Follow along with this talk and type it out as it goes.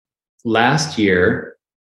last year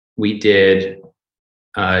we did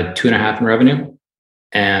 2.5 in revenue,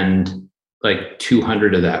 and like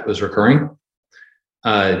 200 of that was recurring.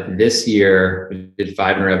 This year we did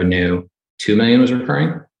 5 in revenue, 2 million was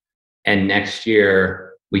recurring, and next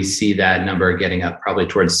year we see that number getting up probably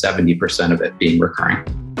towards 70% of it being recurring.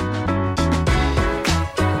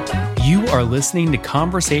 You are listening to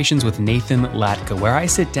Conversations with Nathan Latka, where I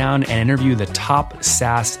sit down and interview the top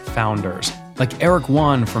SaaS founders, like Eric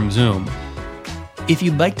Yuan from Zoom. If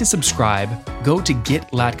you'd like to subscribe, go to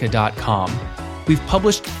getlatka.com. We've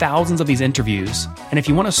published thousands of these interviews, and if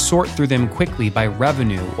you want to sort through them quickly by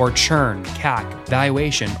revenue or churn, CAC,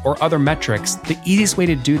 valuation, or other metrics, the easiest way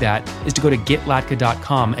to do that is to go to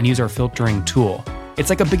getlatka.com and use our filtering tool. It's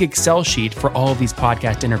like a big Excel sheet for all of these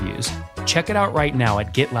podcast interviews. Check it out right now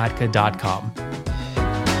at getlatka.com.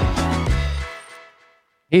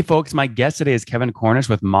 Hey folks, my guest today is Kevin Cornish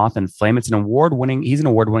with Moth and Flame. He's an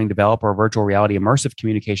award-winning developer of virtual reality immersive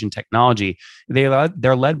communication technology.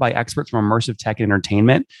 They're led by experts from immersive tech and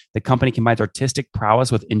entertainment. The company combines artistic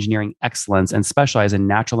prowess with engineering excellence and specializes in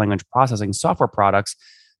natural language processing software products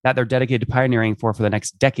that they're dedicated to pioneering for the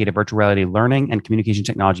next decade of virtual reality learning and communication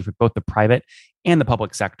technology for both the private and the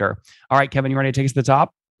public sector. All right, Kevin, you ready to take us to the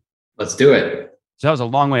top? Let's do it. So that was a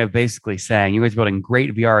long way of basically saying you guys are building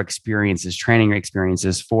great VR experiences, training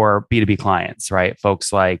experiences for B2B clients, right?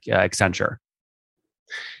 Folks like Accenture.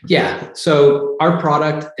 Yeah. So our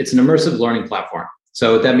product, it's an immersive learning platform.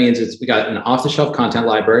 So what that means is we got an off-the-shelf content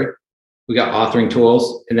library, we got authoring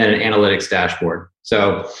tools, and then an analytics dashboard.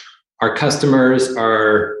 So our customers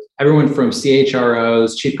are everyone from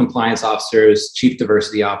CHROs, chief compliance officers, chief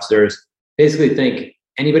diversity officers. Basically think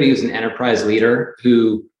anybody who's an enterprise leader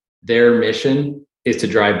who their mission is to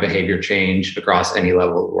drive behavior change across any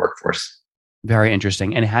level of the workforce. Very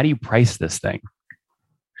interesting. And how do you price this thing?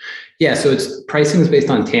 Yeah, so pricing is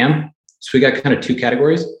based on TAM. So we got kind of two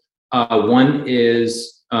categories. One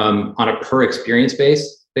is on a per experience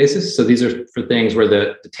basis. So these are for things where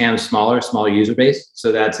the TAM is smaller user base.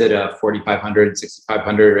 So that's at $4,500,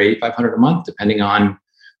 $6,500, or $8,500 a month, depending on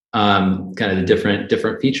kind of the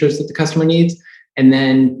different features that the customer needs. And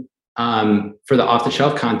then for the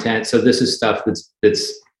off-the-shelf content, so this is stuff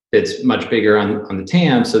that's much bigger on the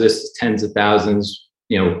TAM. So this is tens of thousands,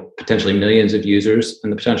 potentially millions of users in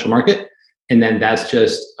the potential market, and then that's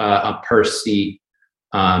just a per seat,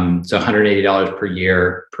 so $180 per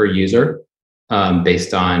year per user,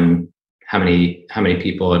 based on how many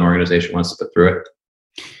people an organization wants to put through it.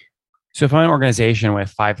 So if I'm an organization with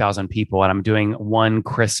 5,000 people and I'm doing one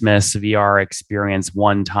Christmas VR experience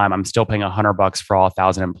one time, I'm still paying $100 for all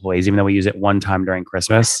 1,000 employees, even though we use it one time during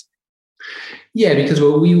Christmas? Yeah, because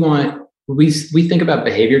what we want, we think about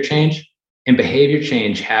behavior change, and behavior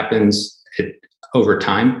change happens over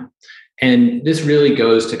time. And this really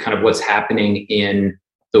goes to kind of what's happening in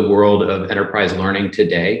the world of enterprise learning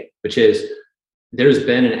today, which is there's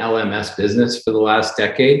been an LMS business for the last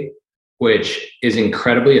decade, which is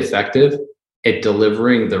incredibly effective at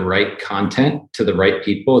delivering the right content to the right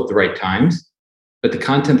people at the right times. But the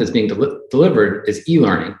content that's being delivered is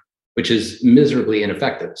e-learning, which is miserably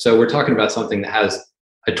ineffective. So we're talking about something that has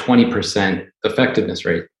a 20% effectiveness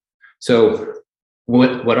rate. So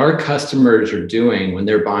what our customers are doing when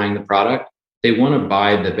they're buying the product, they want to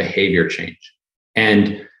buy the behavior change.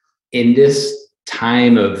 And in this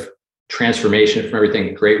time of transformation from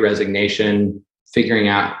everything, great resignation, figuring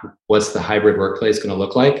out what's the hybrid workplace going to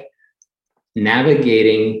look like,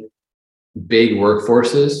 navigating big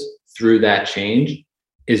workforces through that change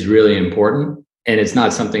is really important. And it's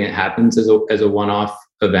not something that happens as a one-off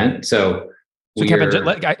event. So Kevin,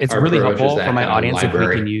 it's really helpful for my audience if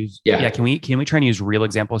we can use, can we try and use real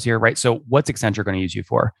examples here, right? So what's Accenture going to use you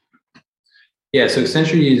for? Yeah, so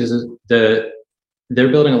Accenture uses they're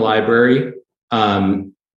building a library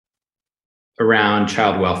around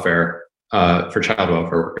child welfare, for child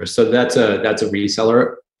welfare workers. So that's a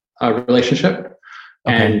reseller relationship.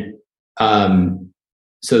 Okay. And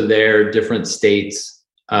so their different states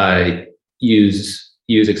use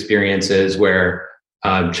experiences where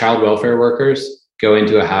child welfare workers go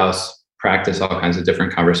into a house, practice all kinds of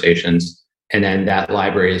different conversations, and then that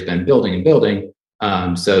library has been building and building,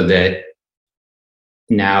 so that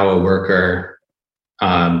now a worker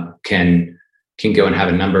can go and have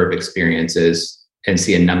a number of experiences and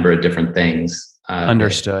see a number of different things.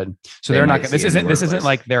 Understood. So they're not. This isn't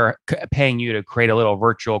like they're paying you to create a little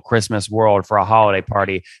virtual Christmas world for a holiday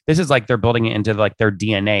party. This is like they're building it into like their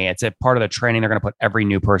DNA. It's a part of the training they're going to put every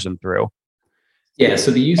new person through. Yeah.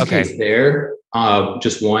 So the use case there,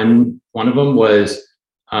 just one of them was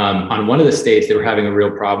on one of the states they were having a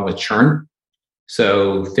real problem with churn.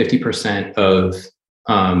 So 50% of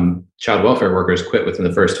child welfare workers quit within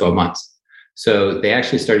the first 12 months. So they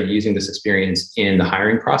actually started using this experience in the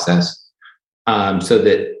hiring process, so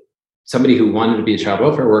that somebody who wanted to be a child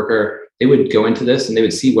welfare worker, they would go into this and they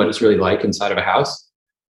would see what it's really like inside of a house.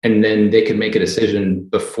 And then they could make a decision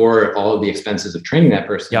before all of the expenses of training that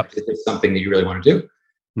person. Yep. If it's something that you really want to do.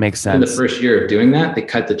 Makes sense. In the first year of doing that, they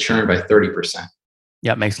cut the churn by 30%.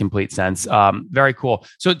 Yeah, makes complete sense. Very cool.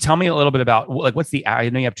 So tell me a little bit about like I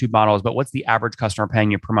know you have two models, but what's the average customer paying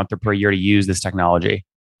you per month or per year to use this technology?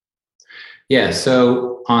 Yeah.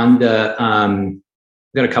 So on the,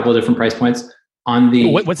 we've got a couple of different price points. On the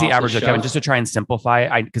what's the average, Kevin? Just to try and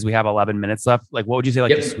simplify, because we have 11 minutes left. Like, what would you say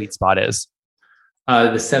the sweet spot is?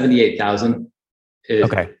 The 78,000 is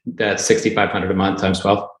okay. That's 6,500 a month times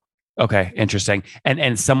 12. Okay, interesting.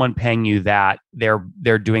 And someone paying you that,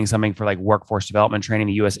 they're doing something for like workforce development training.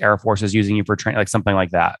 The U.S. Air Force is using you for training, like something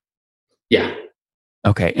like that. Yeah.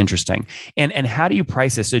 Okay, interesting. And how do you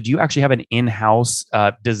price this? So do you actually have an in-house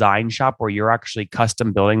design shop where you're actually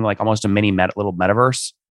custom building like almost a mini little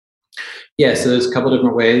metaverse? Yeah. So there's a couple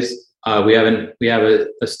different ways. We have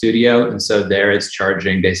a studio, and so there it's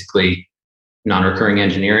charging basically non-recurring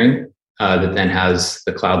engineering that then has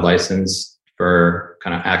the cloud license for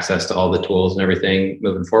kind of access to all the tools and everything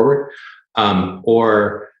moving forward.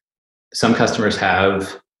 Or some customers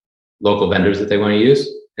have local vendors that they want to use.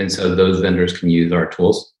 And so those vendors can use our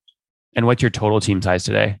tools. And what's your total team size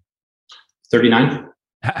today? 39.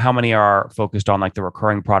 How many are focused on like the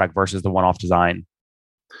recurring product versus the one-off design?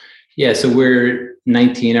 Yeah, so we're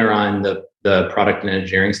 19 are on the product and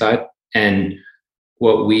engineering side. And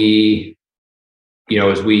what we,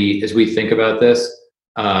 as we think about this,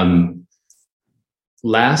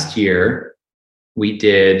 last year we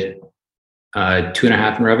did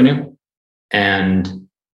 2.5 in revenue, and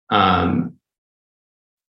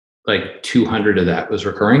like 200 of that was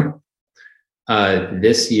recurring.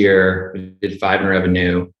 This year we did 5 in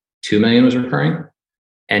revenue, 2 million was recurring,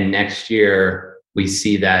 and next year we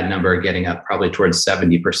see that number getting up probably towards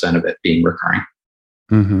 70% of it being recurring.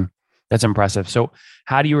 Mm-hmm. That's impressive. So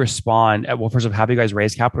how do you respond? Well, first of all, have you guys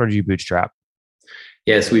raised capital or did you bootstrap?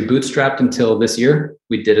 Yes, we bootstrapped until this year.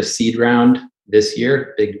 We did a seed round this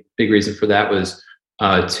year. Big reason for that was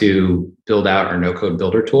to build out our no-code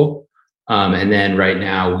builder tool. And then right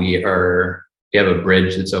now we have a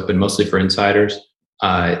bridge that's open mostly for insiders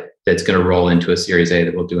that's going to roll into a Series A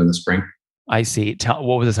that we'll do in the spring. I see.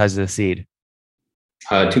 What was the size of the seed?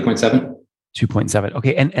 2.7. 2.7.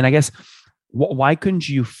 Okay. And I guess why couldn't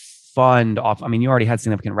you fund off? I mean, you already had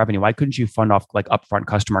significant revenue. Why couldn't you fund off like upfront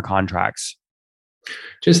customer contracts?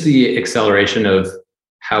 Just the acceleration of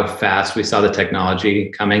how fast we saw the technology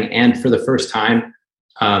coming. And for the first time,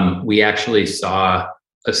 we actually saw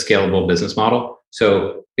a scalable business model.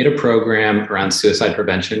 So we had a program around suicide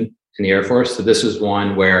prevention in the Air Force. So this was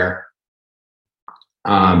one where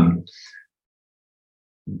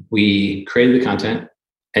we created the content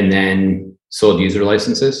and then sold user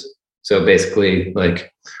licenses. So basically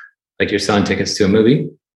like you're selling tickets to a movie,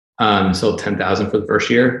 sold 10,000 for the first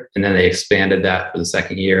year. And then they expanded that for the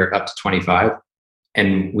second year up to 25.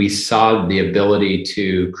 And we saw the ability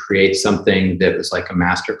to create something that was like a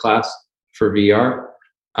masterclass for VR.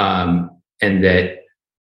 And that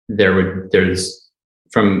there's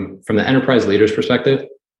from the enterprise leaders perspective,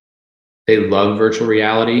 they love virtual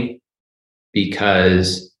reality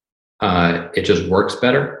because it just works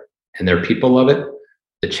better and their people love it.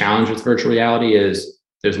 The challenge with virtual reality is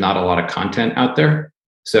there's not a lot of content out there.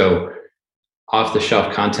 So off the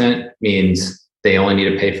shelf content means they only need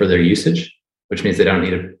to pay for their usage, which means they don't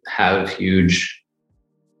need to have huge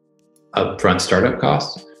upfront startup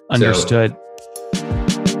costs. Understood.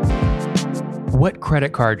 What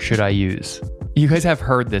credit card should I use? You guys have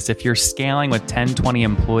heard this. If you're scaling with 10, 20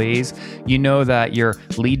 employees, you know that your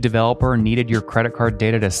lead developer needed your credit card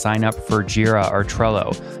data to sign up for Jira or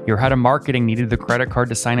Trello. Your head of marketing needed the credit card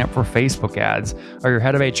to sign up for Facebook ads. Or your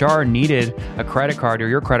head of HR needed a credit card or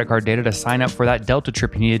your credit card data to sign up for that Delta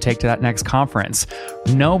trip you need to take to that next conference.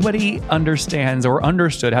 Nobody understands or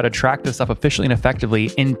understood how to track this stuff efficiently and effectively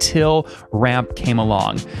until Ramp came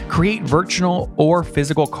along. Create virtual or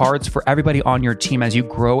physical cards for everybody on your team as you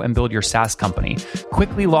grow and build your SaaS company.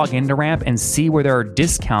 Quickly log into Ramp and see where there are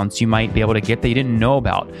discounts you might be able to get that you didn't know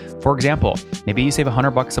about. For example, maybe you save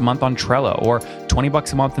 $100 a month on Trello or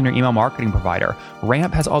 $20 a month on your email marketing provider.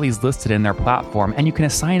 Ramp has all these listed in their platform, and you can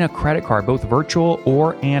assign a credit card, both virtual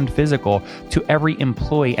and physical, to every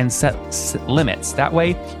employee and set limits. That way,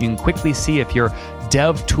 you can quickly see if your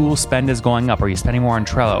dev tool spend is going up. Are you spending more on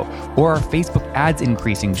Trello? Or are Facebook ads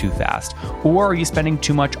increasing too fast? Or are you spending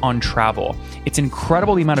too much on travel? It's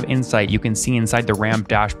incredible the amount of insight you can see see inside the Ramp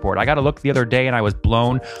dashboard. I got to look the other day and I was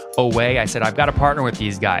blown away. I said, I've got to partner with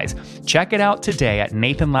these guys. Check it out today at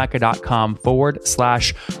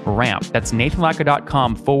nathanlatka.com/ramp. That's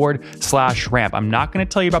nathanlatka.com/ramp. I'm not going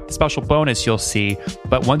to tell you about the special bonus you'll see,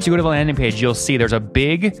 but once you go to the landing page, you'll see there's a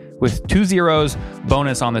big, with 2 zeros,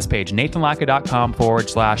 bonus on this page,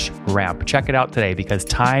 nathanlatka.com/ramp. Check it out today because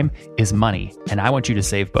time is money and I want you to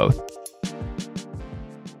save both.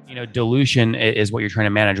 Dilution is what you're trying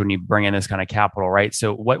to manage when you bring in this kind of capital, right?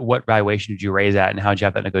 So what valuation did you raise at and how did you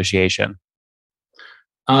have that negotiation?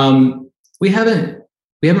 We haven't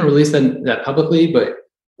released that publicly, but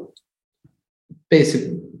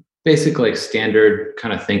basic like standard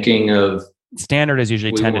kind of thinking of standard is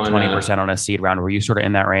usually 10 to 20% on a seed round. Were you sort of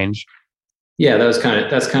in that range? Yeah, that's kind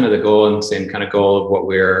of the goal, and the same kind of goal of what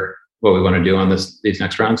we want to do on these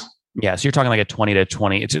next rounds. Yeah, so you're talking like it's like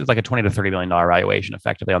a $20 to $30 million valuation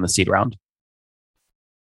effectively on the seed round.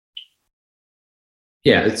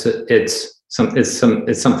 Yeah, it's something in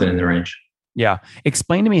the range. Yeah,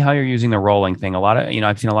 explain to me how you're using the rolling thing.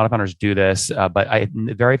 I've seen a lot of founders do this, but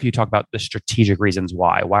very few talk about the strategic reasons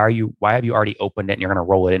why. Why have you already opened it and you're going to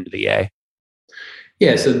roll it into the EA?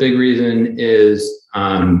 Yeah, so the big reason is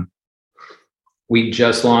we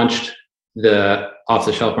just launched the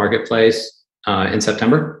off-the-shelf marketplace in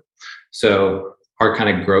September. So our kind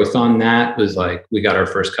of growth on that was like, we got our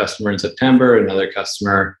first customer in September, another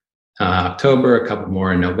customer October, a couple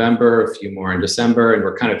more in November, a few more in December, and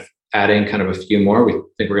we're kind of adding kind of a few more. We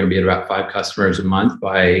think we're going to be at about 5 customers a month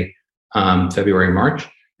by February, March.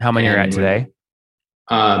 How many are at today?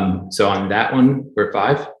 So on that one, we're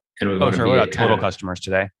 5. And what about total customers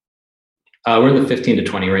today? We're in the 15 to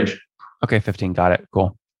 20 range. Okay, 15. Got it.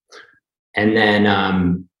 Cool. And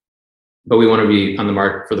then, but we want to be on the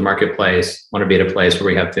market for the marketplace, want to be at a place where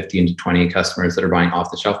we have 15 to 20 customers that are buying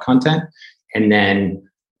off the shelf content. And then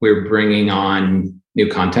we're bringing on new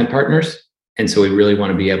content partners. And so we really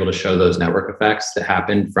want to be able to show those network effects that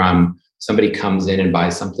happen from somebody comes in and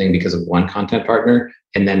buys something because of one content partner,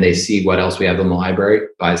 and then they see what else we have in the library,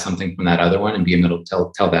 buy something from that other one, and be able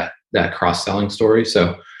to tell that cross-selling story.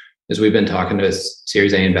 So as we've been talking to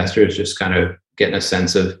Series A investors, just kind of getting a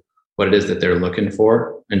sense of what it is that they're looking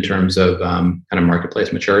for in terms of kind of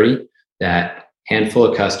marketplace maturity, that handful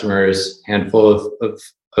of customers, handful of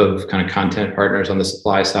kind of content partners on the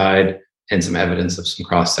supply side, and some evidence of some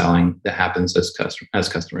cross-selling that happens as customers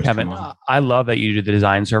Kevin, come on. I love that you do the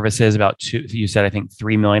design services. You said, I think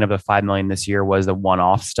 3 million of the 5 million this year was the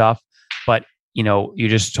one-off stuff. But you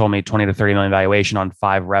just told me 20 to 30 million valuation on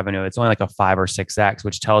 5 revenue. It's only like a 5 or 6x,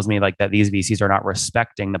 which tells me like that these VCs are not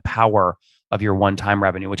respecting the power of your one-time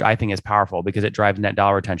revenue, which I think is powerful because it drives net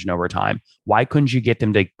dollar retention over time. Why couldn't you get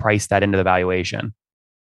them to price that into the valuation?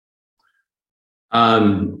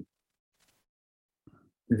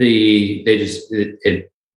 If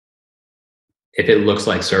it looks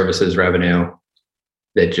like services revenue,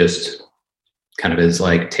 that just kind of is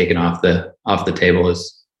like taken off the table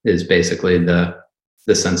is basically the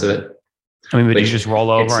sense of it. I mean, would you just roll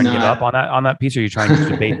over and give up on that piece, or are you trying to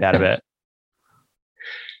debate that a bit?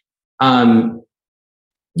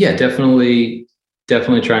 Yeah, definitely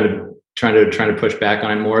trying to push back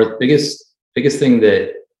on it more. The biggest thing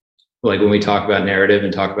that, like, when we talk about narrative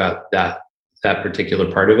and talk about that particular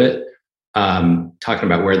part of it, talking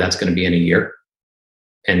about where that's going to be in a year,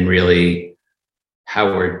 and really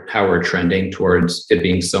how we're trending towards it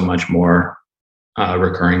being so much more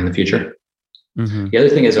recurring in the future. Mm-hmm. The other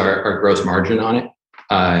thing is our gross margin on it,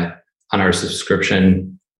 on our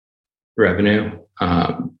subscription revenue.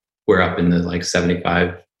 We're up in the like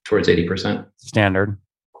 75 towards 80%. Standard.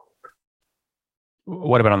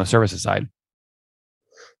 What about on the services side?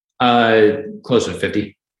 Closer to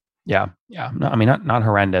 50. Yeah. No, I mean, not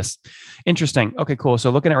horrendous. Interesting. Okay, cool.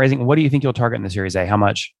 So looking at raising, what do you think you'll target in the Series A? How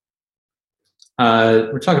much?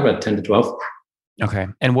 We're talking about 10 to 12. Okay.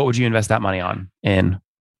 And what would you invest that money in?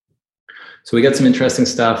 So we got some interesting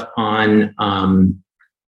stuff on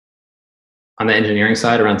the engineering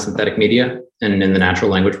side around synthetic media and in the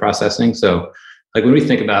natural language processing. So like when we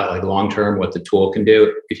think about like long-term, what the tool can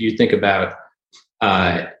do, if you think about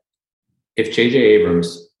if J.J.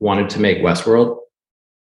 Abrams wanted to make Westworld,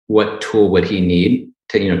 what tool would he need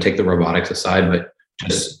to, take the robotics aside, but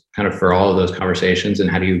just kind of for all of those conversations,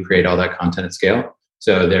 and how do you create all that content at scale?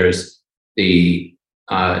 So there's the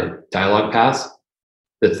dialogue paths,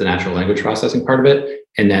 that's the natural language processing part of it.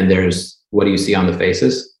 And then there's what do you see on the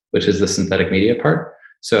faces, which is the synthetic media part.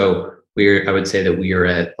 So I would say that we are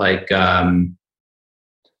at like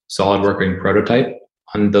solid working prototype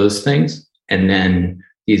on those things. And then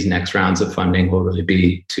these next rounds of funding will really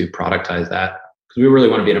be to productize that. Because we really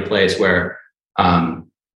want to be in a place where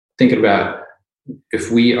thinking about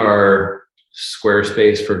if we are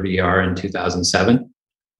Squarespace for VR in 2007,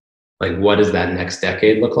 like what does that next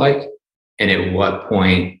decade look like? And at what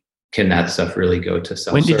point can that stuff really go to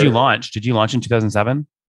self-serve? When did you launch? Did you launch in 2007?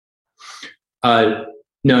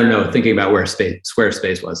 No. Thinking about where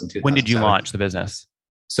Squarespace was in 2007. When did you launch the business?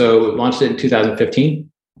 So launched it in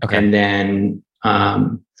 2015. Okay. And then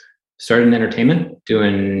started in entertainment,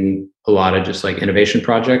 doing a lot of just like innovation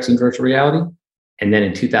projects in virtual reality. And then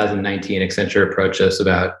in 2019, Accenture approached us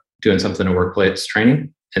about doing something in workplace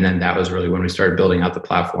training. And then that was really when we started building out the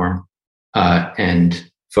platform and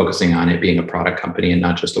focusing on it being a product company and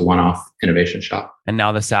not just a one-off innovation shop. And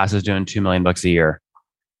now the SaaS is doing $2 million a year.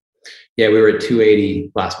 Yeah, we were at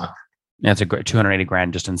 280 last month. That's a great 280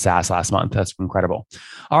 grand just in SaaS last month. That's incredible.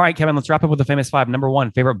 All right, Kevin, let's wrap up with the famous five. Number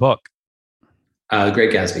one, favorite book.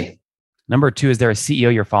 Great Gatsby. Number two, is there a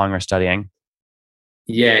CEO you're following or studying?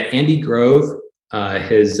 Yeah, Andy Grove,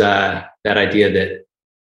 his that idea that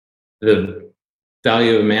the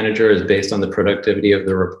value of a manager is based on the productivity of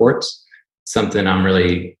the reports. Something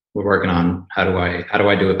we're working on. How do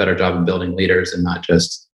I do a better job of building leaders and not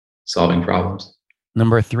just solving problems?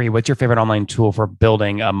 Number three, what's your favorite online tool for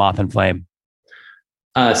building a Moth and Flame?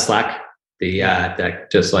 Slack. That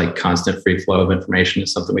just like constant free flow of information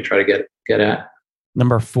is something we try to get at.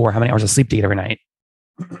 Number four, how many hours of sleep do you get every night?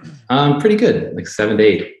 Pretty good, like 7 to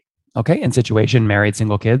 8. Okay. And situation, married,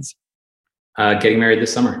 single, kids? Getting married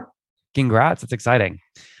this summer. Congrats. That's exciting.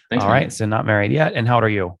 Thanks, All man. right. So not married yet. And how old are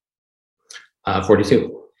you?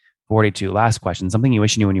 42. 42. Last question. Something you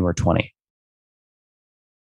wish you knew when you were 20.